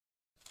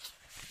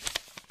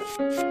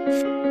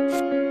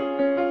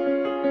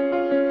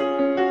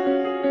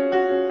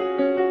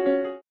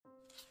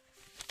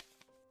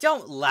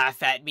Don't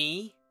laugh at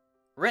me.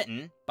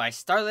 Written by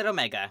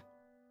Starlitomega.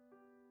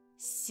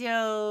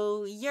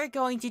 So, you're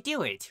going to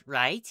do it,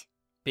 right?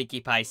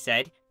 Pinkie Pie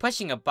said,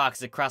 pushing a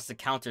box across the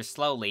counter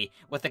slowly,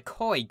 with a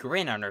coy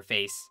grin on her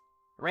face.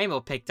 Rainbow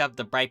picked up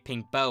the bright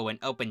pink bow and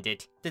opened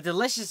it. The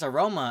delicious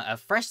aroma of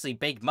freshly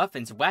baked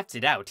muffins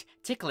wafted out,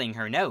 tickling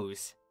her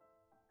nose.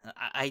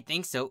 I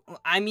think so.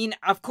 I mean,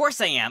 of course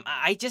I am.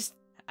 I just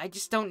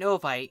don't know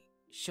if I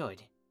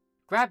should.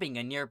 Grabbing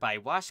a nearby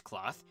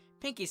washcloth,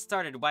 Pinkie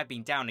started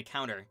wiping down the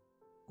counter.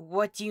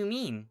 What do you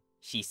mean?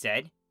 She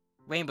said.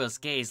 Rainbow's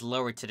gaze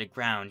lowered to the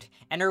ground,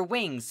 and her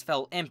wings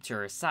fell imp to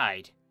her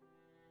side.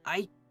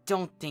 I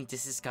don't think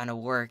this is gonna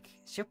work.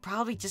 She'll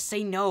probably just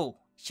say no.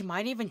 She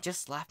might even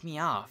just laugh me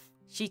off.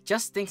 She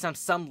just thinks I'm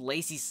some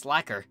lazy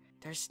slacker.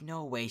 There's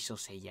no way she'll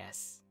say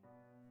yes.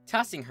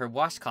 Tossing her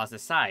washcloth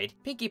aside,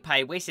 Pinkie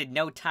Pie wasted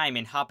no time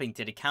in hopping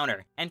to the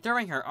counter and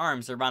throwing her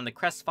arms around the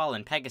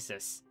crestfallen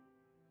Pegasus.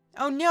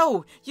 Oh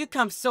no! You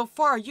come so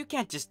far, you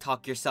can't just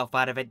talk yourself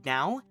out of it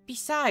now.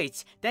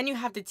 Besides, then you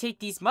have to take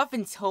these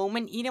muffins home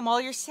and eat them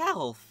all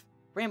yourself.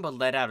 Rainbow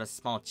let out a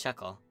small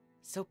chuckle.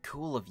 So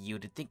cool of you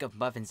to think of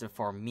muffins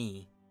before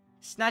me.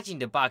 Snatching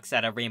the box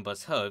out of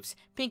Rainbow's hooves,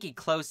 Pinkie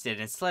closed it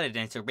and slid it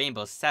into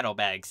Rainbow's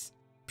saddlebags.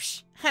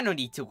 Psh, I don't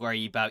need to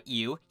worry about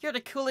you. You're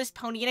the coolest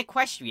pony in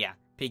Equestria,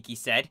 Pinkie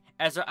said,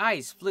 as her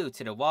eyes flew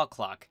to the wall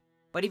clock.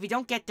 But if you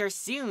don't get there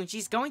soon,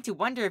 she's going to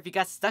wonder if you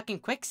got stuck in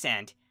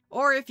quicksand.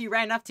 Or if you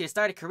ran up to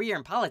start a career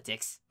in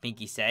politics,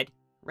 Pinkie said.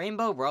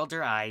 Rainbow rolled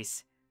her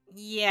eyes.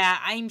 Yeah,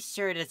 I'm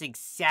sure that's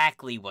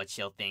exactly what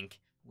she'll think.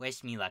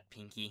 Wish me luck,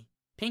 Pinkie.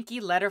 Pinkie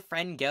let her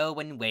friend go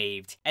and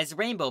waved, as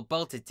Rainbow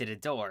bolted to the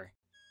door.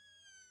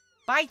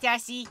 Bye,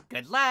 Dassy.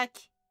 Good luck.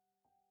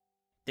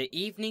 The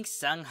evening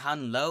sun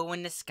hung low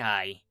in the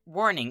sky,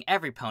 warning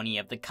every pony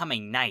of the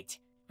coming night.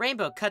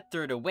 Rainbow cut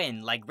through the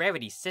wind like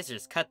Rarity's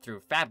scissors cut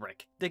through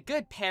fabric, the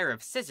good pair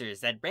of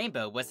scissors that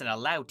Rainbow wasn't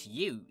allowed to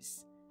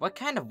use. What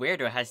kind of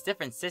weirdo has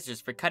different scissors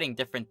for cutting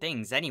different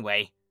things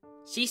anyway?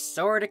 She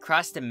soared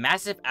across the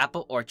massive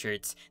apple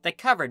orchards that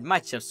covered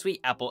much of Sweet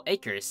Apple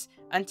Acres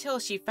until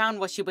she found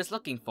what she was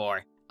looking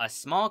for, a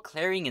small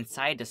clearing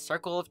inside the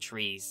circle of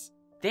trees.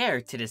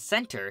 There, to the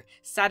center,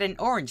 sat an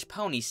orange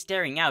pony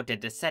staring out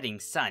at the setting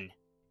sun.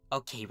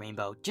 Okay,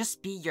 Rainbow,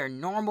 just be your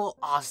normal,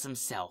 awesome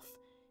self.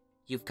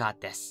 You've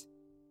got this.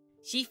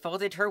 She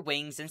folded her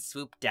wings and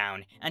swooped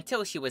down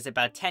until she was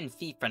about 10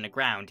 feet from the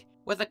ground.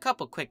 With a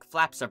couple quick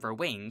flaps of her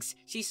wings,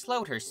 she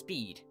slowed her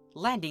speed,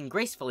 landing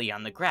gracefully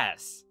on the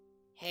grass.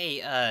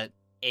 Hey,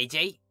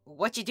 AJ,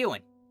 what you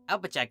doing?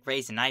 Applejack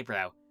raised an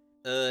eyebrow.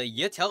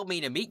 You told me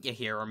to meet you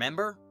here,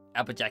 remember?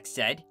 Applejack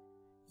said.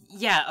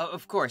 Yeah,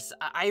 of course.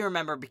 I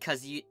remember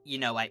because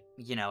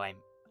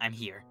I'm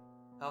here.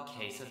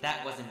 Okay, so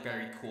that wasn't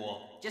very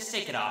cool. Just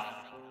take it off.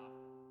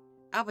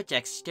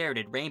 Applejack stared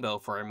at Rainbow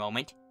for a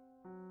moment.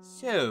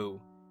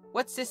 So,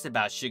 what's this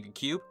about, Sugar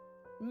Cube?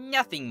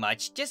 Nothing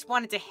much, just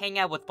wanted to hang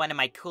out with one of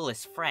my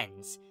coolest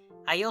friends.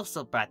 I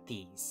also brought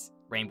these,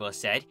 Rainbow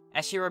said,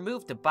 as she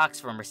removed the box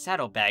from her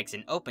saddlebags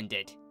and opened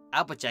it.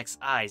 Applejack's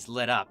eyes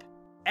lit up.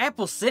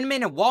 Apple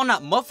cinnamon and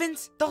walnut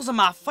muffins? Those are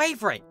my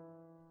favorite!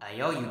 I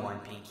owe you one,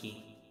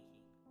 Pinkie.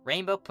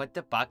 Rainbow put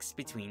the box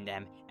between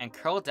them and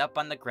curled up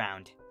on the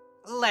ground.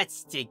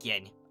 Let's dig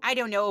in. I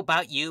don't know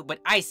about you, but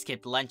I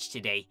skipped lunch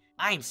today.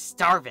 I'm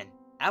starving.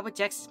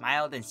 Applejack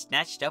smiled and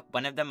snatched up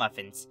one of the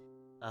muffins.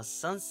 A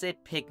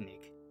sunset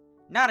picnic.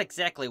 Not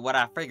exactly what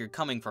I figured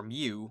coming from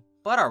you,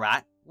 but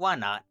alright, why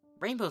not?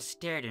 Rainbow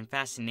stared in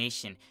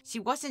fascination. She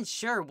wasn't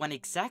sure when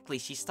exactly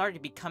she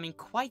started becoming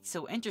quite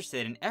so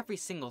interested in every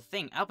single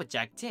thing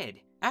Applejack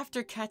did.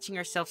 After catching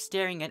herself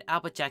staring at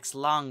Applejack's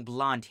long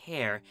blonde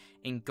hair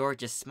and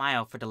gorgeous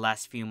smile for the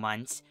last few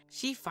months,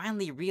 she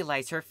finally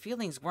realized her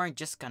feelings weren't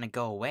just gonna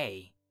go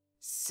away.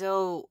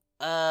 So,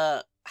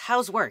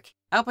 how's work?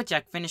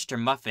 Applejack finished her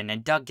muffin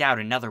and dug out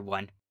another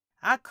one.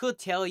 I could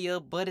tell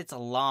you, but it's a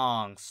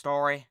long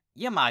story.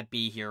 You might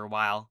be here a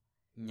while.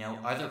 No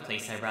other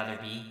place I'd rather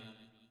be.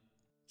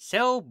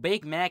 So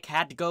Big Mac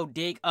had to go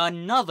dig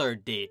another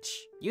ditch.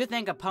 You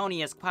think a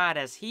pony as quiet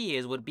as he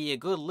is would be a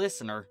good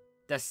listener.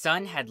 The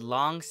sun had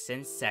long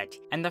since set,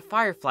 and the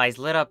fireflies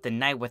lit up the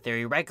night with their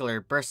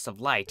irregular bursts of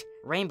light.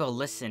 Rainbow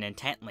listened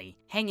intently,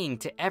 hanging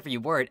to every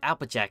word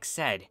Applejack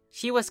said.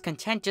 She was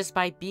content just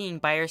by being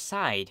by her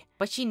side,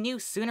 but she knew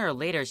sooner or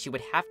later she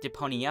would have to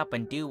pony up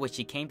and do what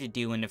she came to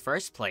do in the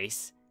first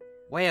place.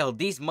 Well,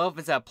 these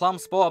muffins have plumb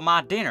spoiled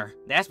my dinner,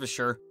 that's for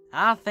sure.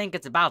 I think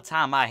it's about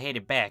time I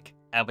headed back,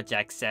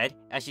 Applejack said,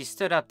 as she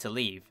stood up to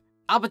leave.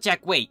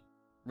 Applejack, wait!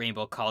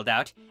 Rainbow called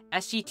out,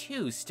 as she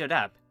too stood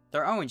up.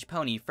 Their orange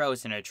pony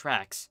froze in her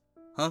tracks.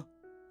 Huh?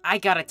 I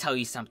gotta tell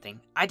you something.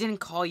 I didn't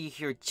call you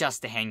here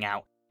just to hang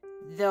out.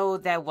 Though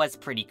that was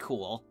pretty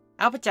cool.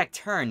 Applejack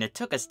turned and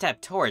took a step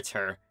towards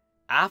her.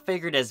 I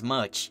figured as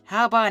much.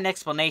 How about an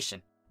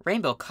explanation?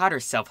 Rainbow caught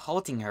herself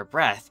holding her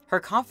breath. Her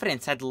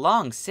confidence had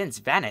long since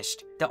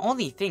vanished. The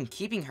only thing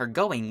keeping her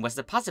going was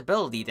the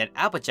possibility that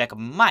Applejack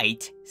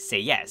might say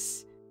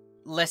yes.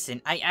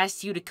 Listen, I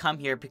asked you to come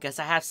here because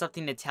I have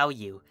something to tell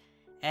you,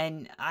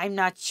 and I'm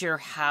not sure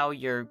how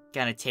you're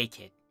gonna take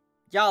it.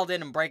 Y'all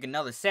didn't break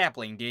another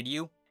sapling, did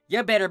you?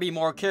 You better be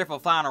more careful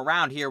flying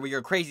around here with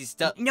your crazy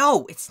stuff.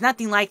 No, it's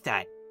nothing like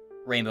that,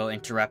 Rainbow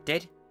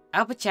interrupted.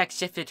 Applejack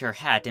shifted her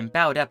hat and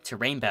bowed up to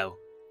Rainbow.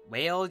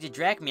 Well, you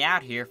dragged me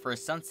out here for a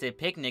sunset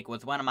picnic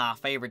with one of my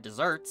favorite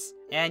desserts,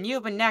 and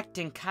you've been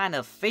acting kind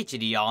of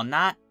fidgety all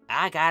night.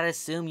 I gotta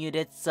assume you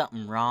did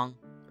something wrong.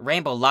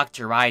 Rainbow locked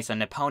her eyes on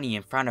the pony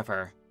in front of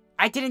her.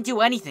 I didn't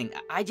do anything.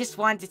 I just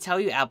wanted to tell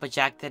you,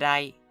 Applejack, that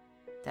I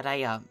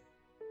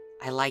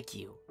like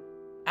you.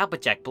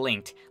 Applejack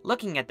blinked,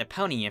 looking at the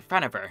pony in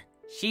front of her.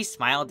 She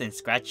smiled and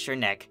scratched her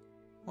neck.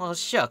 Well,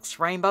 shucks,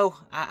 Rainbow.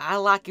 I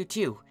like you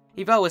too.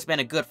 You've always been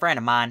a good friend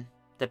of mine.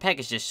 The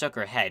Pegasus shook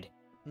her head.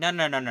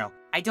 No.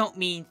 I don't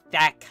mean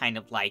that kind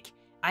of like.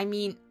 I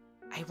mean,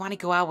 I want to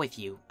go out with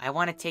you. I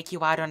want to take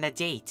you out on a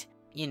date.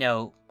 You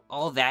know,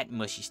 all that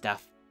mushy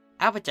stuff.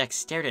 Applejack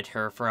stared at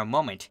her for a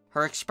moment,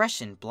 her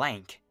expression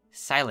blank.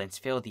 Silence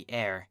filled the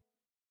air.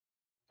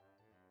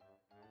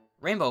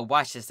 Rainbow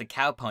watched as the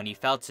cow pony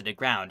fell to the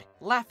ground,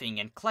 laughing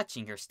and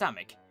clutching her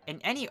stomach.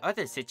 In any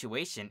other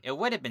situation, it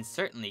would have been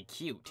certainly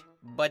cute.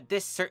 But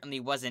this certainly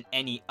wasn't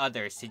any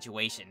other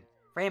situation.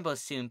 Rainbow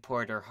soon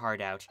poured her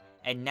heart out,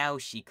 and now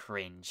she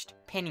cringed,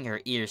 pinning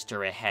her ears to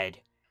her head.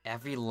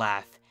 Every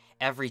laugh,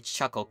 every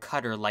chuckle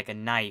cut her like a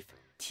knife.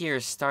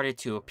 Tears started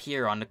to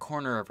appear on the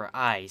corner of her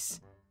eyes.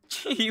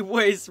 Gee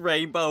whiz,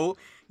 Rainbow.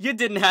 You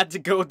didn't have to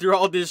go through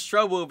all this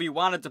trouble if you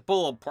wanted to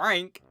pull a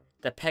prank.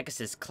 The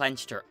Pegasus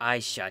clenched her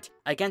eyes shut.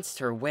 Against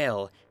her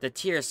will, the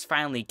tears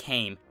finally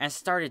came and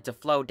started to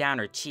flow down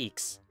her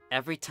cheeks.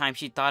 Every time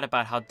she thought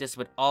about how this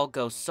would all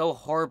go so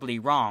horribly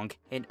wrong,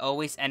 it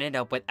always ended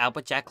up with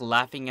Applejack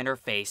laughing in her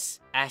face.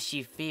 As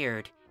she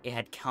feared, it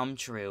had come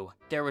true.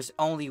 There was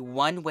only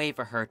one way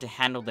for her to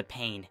handle the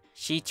pain.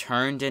 She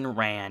turned and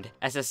ran,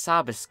 as a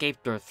sob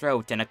escaped her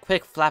throat and a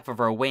quick flap of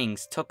her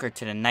wings took her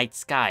to the night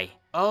sky.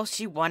 All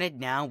she wanted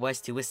now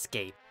was to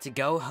escape, to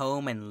go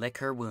home and lick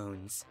her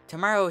wounds.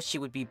 Tomorrow she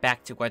would be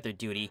back to weather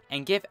duty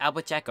and give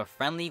Applejack a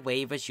friendly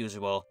wave as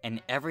usual,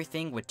 and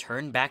everything would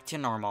turn back to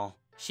normal.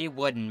 She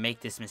wouldn't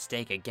make this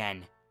mistake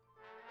again.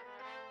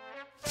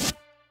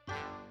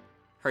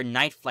 Her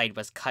night flight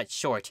was cut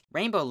short.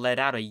 Rainbow let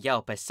out a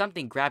yelp as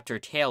something grabbed her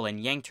tail and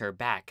yanked her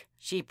back.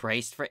 She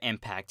braced for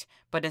impact,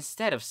 but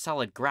instead of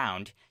solid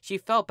ground, she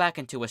fell back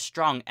into a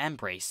strong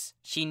embrace.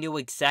 She knew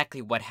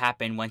exactly what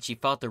happened when she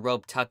felt the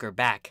rope tug her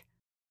back.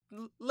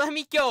 Let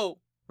me go!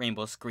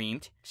 Rainbow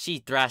screamed. She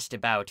thrashed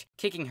about,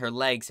 kicking her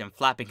legs and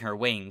flapping her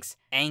wings.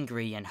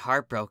 Angry and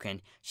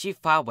heartbroken, she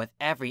fought with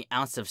every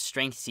ounce of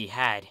strength she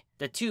had.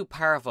 The two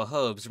powerful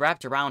hooves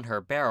wrapped around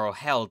her barrel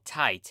held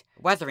tight,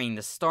 weathering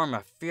the storm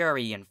of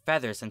fury and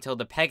feathers until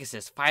the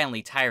Pegasus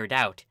finally tired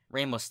out.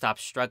 Rainbow stopped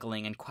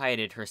struggling and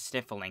quieted her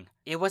sniffling.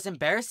 It was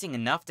embarrassing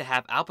enough to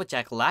have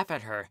Applejack laugh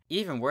at her,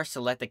 even worse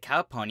to let the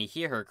cow pony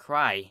hear her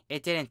cry.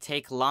 It didn't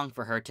take long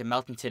for her to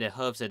melt into the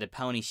hooves of the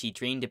pony she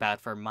dreamed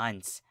about for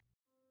months.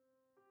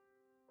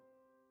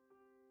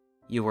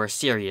 You were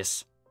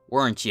serious,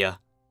 weren't you?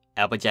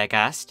 Applejack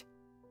asked.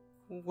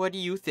 What do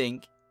you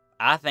think?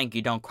 I think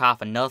you don't cry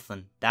for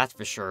nothing, that's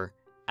for sure.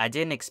 I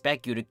didn't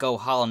expect you to go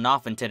hauling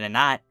off into the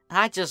night.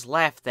 I just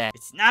laughed at—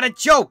 It's not a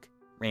joke!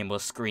 Rainbow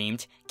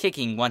screamed,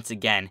 kicking once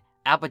again.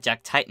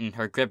 Applejack tightened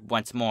her grip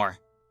once more.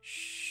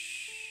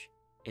 Shh,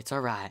 it's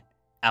alright,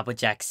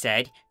 Applejack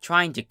said,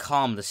 trying to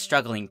calm the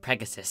struggling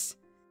Pegasus.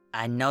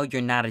 I know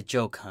you're not a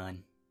joke,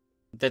 hun.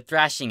 The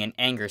thrashing and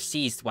anger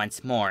ceased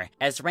once more,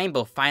 as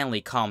Rainbow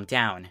finally calmed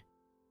down.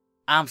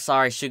 I'm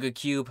sorry, Sugar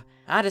Cube.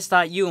 I just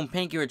thought you and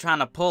Pinky were trying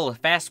to pull a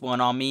fast one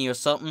on me or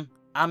something.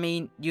 I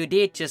mean, you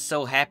did just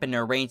so happen to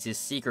arrange this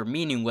secret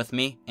meeting with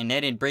me, and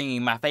then in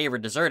bringing my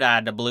favorite dessert out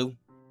of the blue.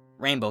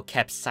 Rainbow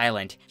kept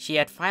silent. She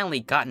had finally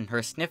gotten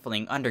her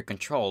sniffling under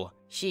control.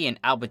 She and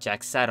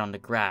Applejack sat on the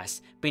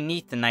grass,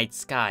 beneath the night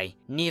sky,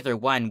 neither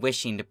one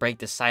wishing to break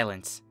the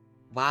silence.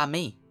 Why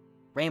me?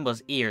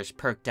 Rainbow's ears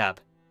perked up.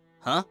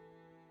 Huh?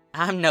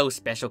 I'm no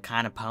special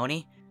kind of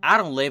pony. I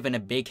don't live in a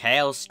big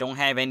house, don't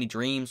have any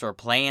dreams or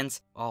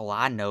plans. All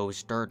I know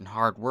is dirt and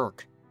hard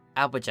work.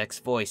 Applejack's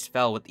voice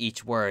fell with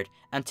each word,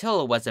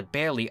 until it was a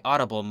barely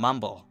audible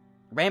mumble.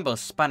 Rainbow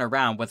spun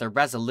around with a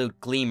resolute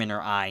gleam in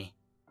her eye.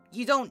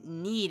 You don't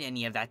need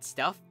any of that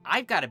stuff.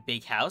 I've got a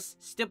big house.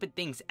 Stupid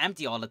things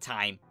empty all the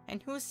time.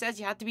 And who says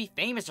you have to be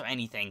famous or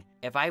anything?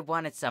 If I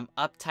wanted some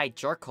uptight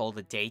jerkhole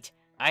to date,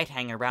 I'd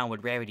hang around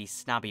with Rarity's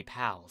snobby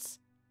pals.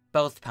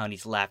 Both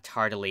ponies laughed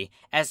heartily,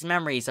 as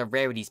memories of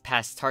Rarity's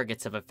past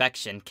targets of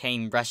affection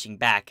came rushing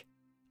back.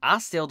 I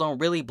still don't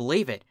really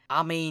believe it.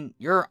 I mean,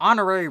 you're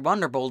honorary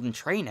Wonderbolt in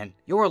training.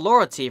 You're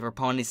loyalty for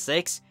Pony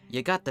 6.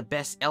 You got the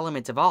best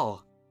element of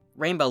all.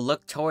 Rainbow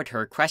looked toward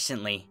her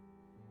questioningly.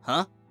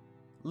 Huh?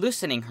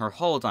 Loosening her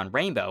hold on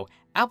Rainbow,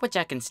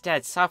 Applejack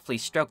instead softly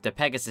stroked the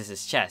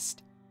Pegasus's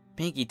chest.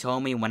 Pinky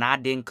told me when I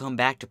didn't come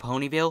back to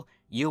Ponyville,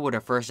 you were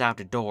the first out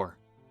the door.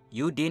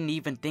 You didn't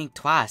even think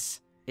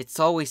twice. It's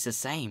always the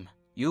same.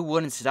 You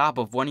wouldn't stop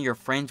if one of your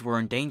friends were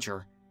in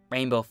danger.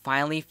 Rainbow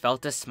finally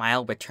felt a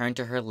smile return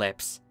to her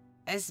lips.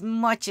 As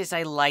much as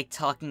I like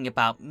talking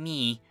about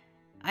me,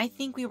 I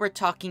think we were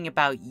talking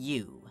about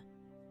you.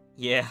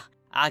 Yeah,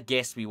 I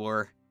guess we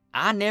were.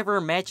 I never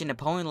imagined a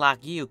pony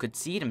like you could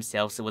see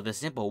themselves with a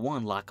simple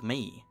one like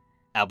me,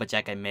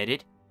 Applejack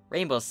admitted.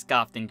 Rainbow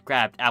scoffed and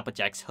grabbed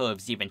Applejack's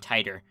hooves even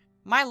tighter.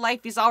 My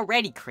life is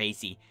already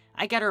crazy.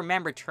 I gotta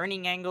remember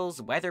turning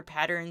angles, weather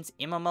patterns,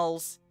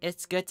 MMOs.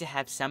 It's good to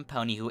have some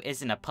pony who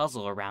isn't a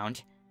puzzle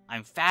around.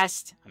 I'm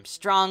fast, I'm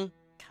strong,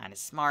 kinda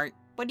smart,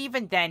 but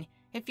even then,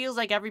 it feels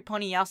like every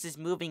pony else is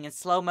moving in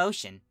slow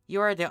motion. You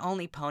are the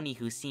only pony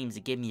who seems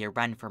to give me a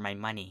run for my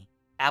money.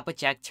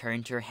 Applejack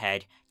turned her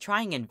head,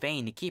 trying in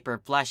vain to keep her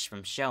blush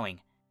from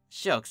showing.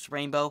 Shucks,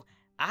 Rainbow,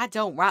 I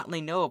don't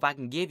rightly know if I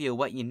can give you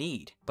what you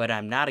need, but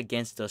I'm not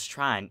against us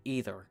trying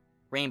either.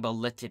 Rainbow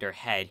lifted her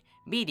head,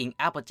 meeting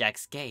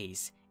Applejack's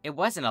gaze. It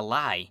wasn't a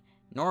lie,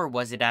 nor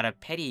was it out of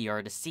pity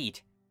or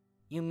deceit.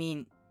 You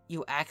mean,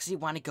 you actually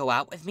want to go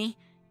out with me?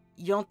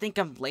 You don't think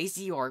I'm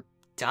lazy or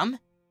dumb?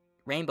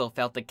 Rainbow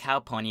felt the cow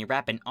pony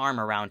wrap an arm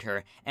around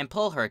her and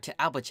pull her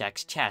to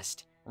Applejack's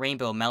chest.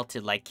 Rainbow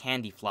melted like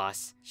candy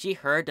floss. She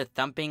heard the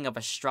thumping of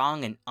a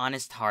strong and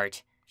honest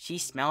heart. She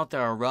smelled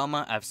the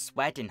aroma of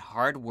sweat and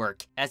hard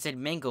work as it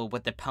mingled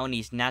with the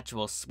pony's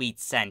natural sweet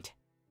scent.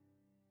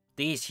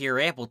 These here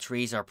apple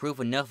trees are proof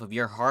enough of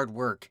your hard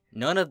work.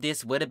 None of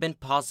this would have been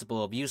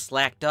possible if you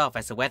slacked off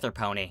as a weather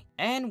pony.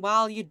 And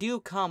while you do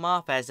come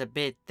off as a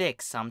bit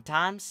thick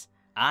sometimes,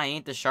 I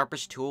ain't the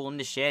sharpest tool in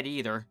the shed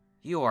either.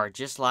 You are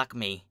just like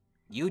me.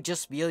 You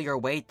just feel your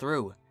way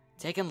through,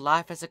 taking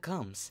life as it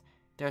comes.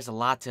 There's a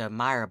lot to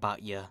admire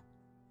about you.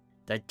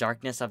 The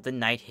darkness of the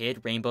night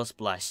hid Rainbow's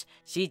blush.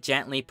 She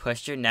gently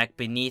pushed her neck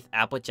beneath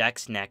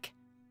Applejack's neck.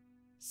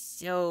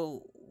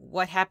 So,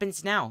 what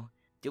happens now?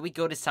 Do we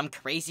go to some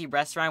crazy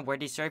restaurant where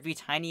they serve you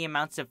tiny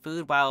amounts of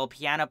food while a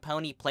piano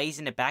pony plays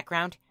in the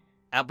background?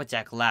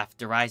 Applejack laughed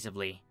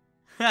derisively.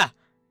 Ha!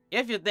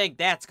 If you think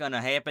that's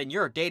gonna happen,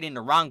 you're dating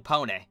the wrong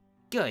pony.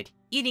 Good.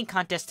 Eating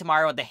contest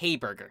tomorrow at the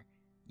Hayburger.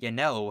 You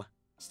know,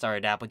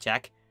 started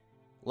Applejack.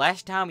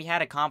 Last time we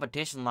had a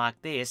competition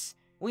like this,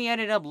 we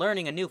ended up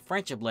learning a new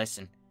friendship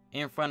lesson.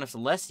 In front of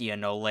Celestia,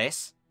 no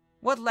less.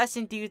 What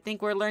lesson do you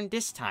think we'll learn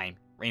this time?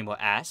 Rainbow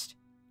asked.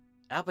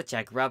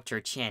 Applejack rubbed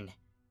her chin.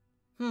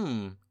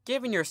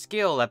 Given your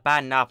skill at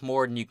biting off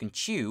more than you can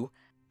chew,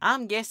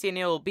 I'm guessing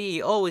it'll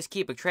be always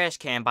keep a trash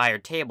can by your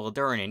table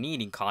during an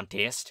eating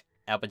contest,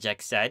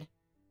 Applejack said.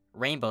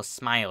 Rainbow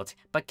smiled,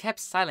 but kept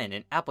silent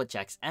in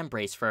Applejack's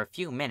embrace for a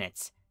few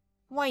minutes.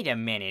 Wait a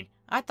minute,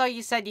 I thought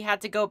you said you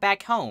had to go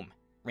back home,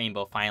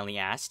 Rainbow finally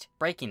asked,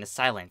 breaking the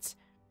silence.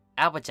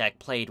 Applejack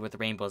played with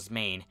Rainbow's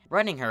mane,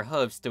 running her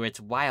hooves through its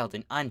wild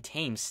and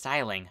untamed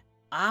styling.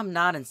 I'm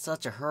not in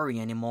such a hurry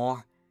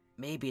anymore.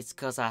 Maybe it's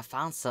 'cause I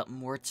found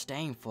something worth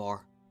staying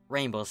for.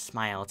 Rainbow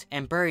smiled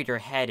and buried her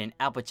head in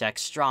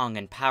Applejack's strong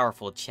and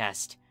powerful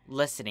chest,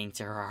 listening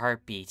to her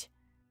heartbeat.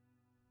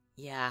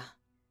 Yeah,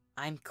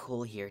 I'm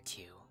cool here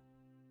too.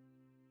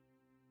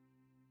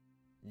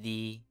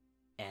 The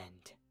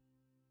end.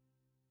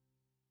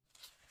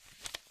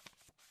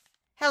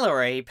 Hello,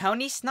 Ray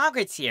Pony,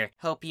 Snogwritts here.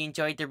 Hope you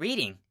enjoyed the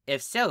reading.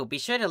 If so, be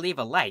sure to leave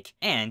a like,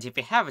 and if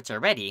you haven't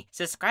already,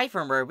 subscribe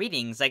for more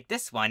readings like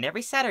this one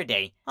every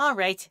Saturday.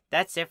 Alright,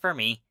 that's it for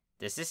me.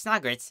 This is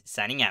Snogwritts,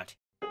 signing out.